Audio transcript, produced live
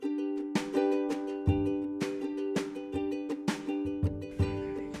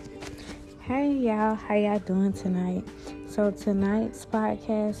y'all, how y'all doing tonight? So tonight's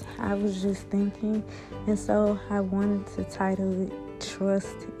podcast, I was just thinking, and so I wanted to title it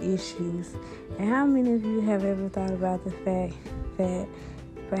Trust Issues. And how many of you have ever thought about the fact that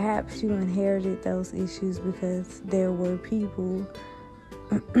perhaps you inherited those issues because there were people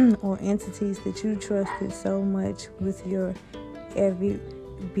or entities that you trusted so much with your every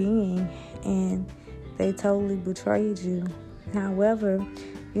being, and they totally betrayed you? However,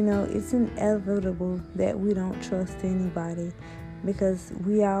 it's inevitable that we don't trust anybody because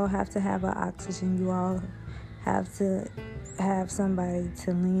we all have to have our oxygen. You all have to have somebody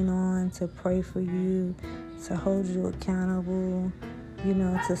to lean on, to pray for you, to hold you accountable,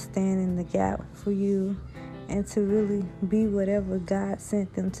 to stand in the gap for you, and to really be whatever God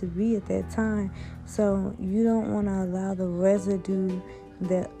sent them to be at that time. So you don't want to allow the residue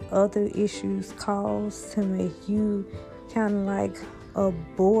that other issues cause to make you kind of like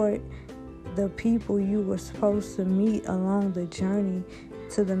abort the people you were supposed to meet along the journey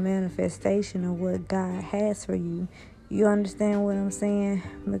to the manifestation of what God has for you. You understand what I'm saying?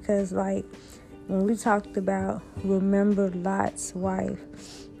 Because like when we talked about, remember Lot's wife,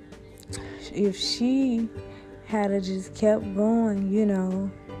 if she had just kept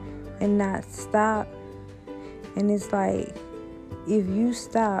going, and not stop, and it's like if you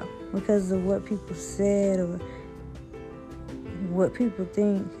stop because of what people said or what people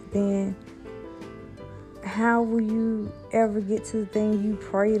think, then how will you ever get to the thing you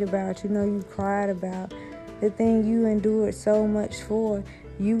prayed about, you cried about, the thing you endured so much for?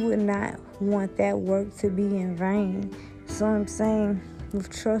 You would not want that work to be in vain. So I'm saying with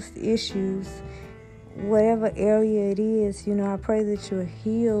trust issues, whatever area it is, I pray that you're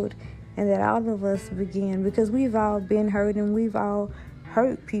healed and that all of us begin, because we've all been hurt and we've all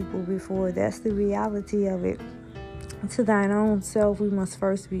hurt people before. That's the reality of it. To thine own self, we must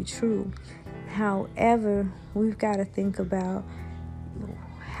first be true. However, we've got to think about,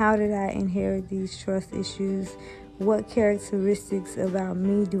 how did I inherit these trust issues? What characteristics about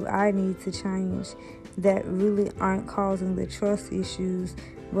me do I need to change that really aren't causing the trust issues,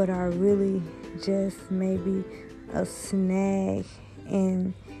 but are really just maybe a snag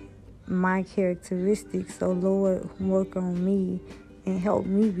in my characteristics? So Lord, work on me and help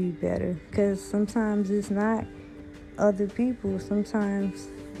me be better, because sometimes it's not other people, sometimes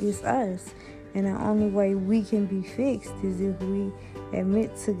it's us. And the only way we can be fixed is if we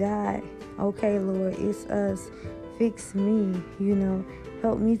admit to God, okay, Lord, it's us. Fix me,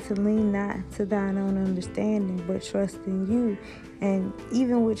 help me to lean not to thine own understanding, but trust in you. And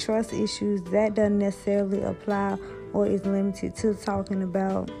even with trust issues, that doesn't necessarily apply or is limited to talking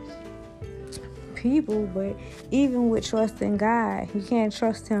about people, but even with trusting God, you can't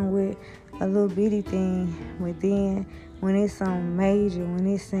trust him with a little bitty thing, but then when it's on major, when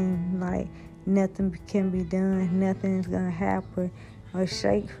it seems like nothing can be done, nothing is going to happen or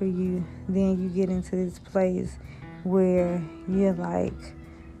shake for you, then you get into this place where you're like,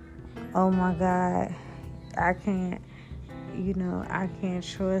 oh my God, I can't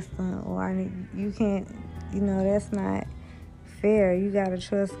trust them, or you can't, that's not fair. You got to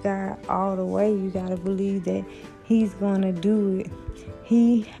trust God all the way. You got to believe that he's going to do it.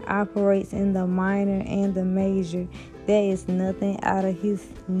 He operates in the minor and the major. There is nothing out of his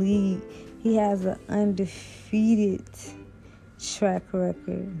league. He has an undefeated track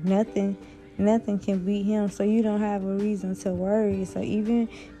record. Nothing can beat him. So you don't have a reason to worry. So even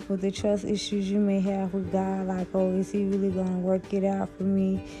with the trust issues you may have with God, like, oh, is he really going to work it out for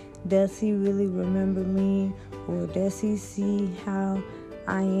me? Does he really remember me? Or does he see how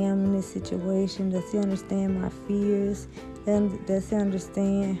I am in this situation? Does he understand my fears? And does he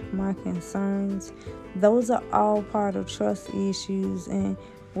understand my concerns? Those are all part of trust issues. And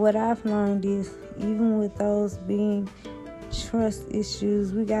what I've learned is, even with those being trust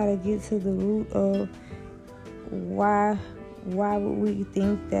issues, we got to get to the root of why would we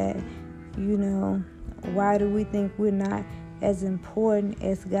think that, why do we think we're not as important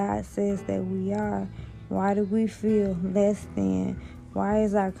as God says that we are? Why do we feel less than? Why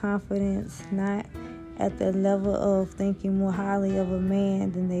is our confidence not at the level of thinking more highly of a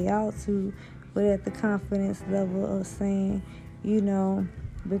man than they ought to, but at the confidence level of saying,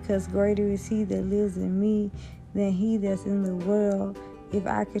 because greater is he that lives in me than he that's in the world. If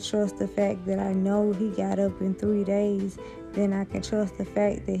I could trust the fact that I know he got up in 3 days, then I can trust the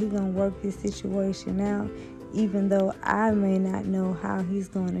fact that he gonna work this situation out, even though I may not know how he's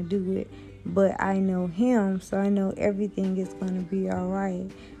gonna do it. But I know him, so I know everything is gonna be all right.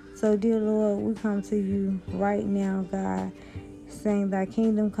 So, dear Lord, we come to you right now, God, saying thy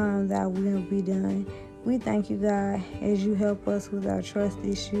kingdom come, thy will be done. We thank you, God, as you help us with our trust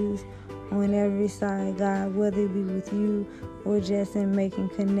issues on every side, God, whether it be with you or just in making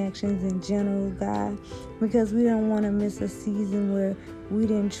connections in general, God, because we don't want to miss a season where we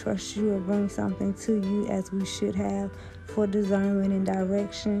didn't trust you or bring something to you as we should have for discernment and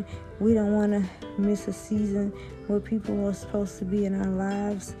direction. We don't want to miss a season where people were supposed to be in our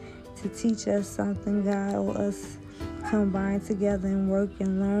lives to teach us something, God, or us combine together and work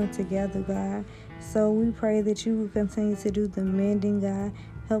and learn together, God. So we pray that you will continue to do the mending, God.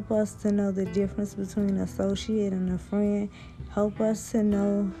 Help us to know the difference between an associate and a friend. Help us to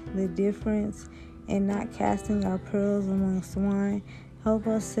know the difference and not casting our pearls among swine. Help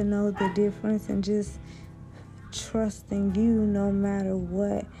us to know the difference and just trusting you no matter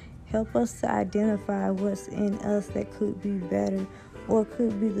what. Help us to identify what's in us that could be better or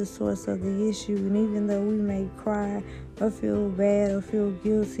could be the source of the issue. And even though we may cry or feel bad or feel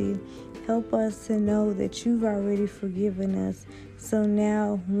guilty, help us to know that you've already forgiven us. So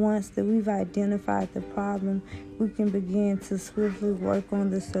now, once that we've identified the problem, we can begin to swiftly work on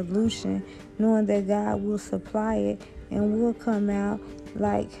the solution, knowing that God will supply it and we'll come out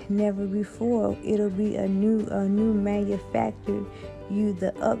like never before. It'll be a new manufactured you,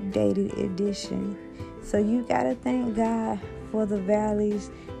 the updated edition. So you gotta thank God for the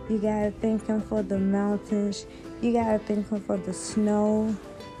valleys. You gotta thank him for the mountains. You gotta thank him for the snow.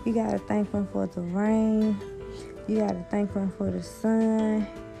 You gotta thank him for the rain. You gotta thank him for the sun.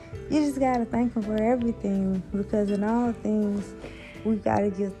 You just gotta thank him for everything, because in all things we've got to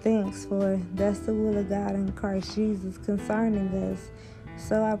give thanks, for that's the will of God in Christ Jesus concerning us.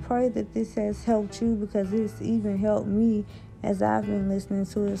 So I pray that this has helped you, because it's even helped me as I've been listening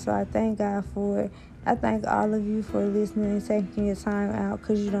to it. So I thank God for it. I thank all of you for listening and taking your time out,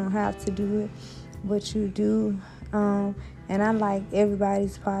 because you don't have to do it, but you do. And I like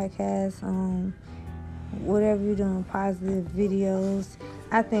everybody's podcast, whatever you're doing, positive videos.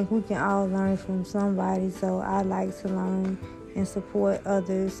 I think we can all learn from somebody, so I like to learn and support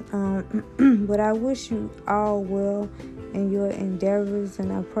others. But I wish you all well in your endeavors,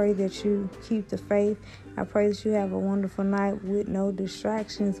 and I pray that you keep the faith. I pray that you have a wonderful night with no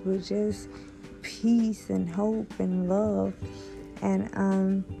distractions, but just peace and hope and love.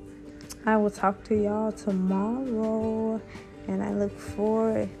 And I will talk to y'all tomorrow, and I look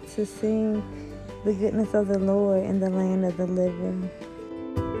forward to seeing the goodness of the Lord in the land of the living.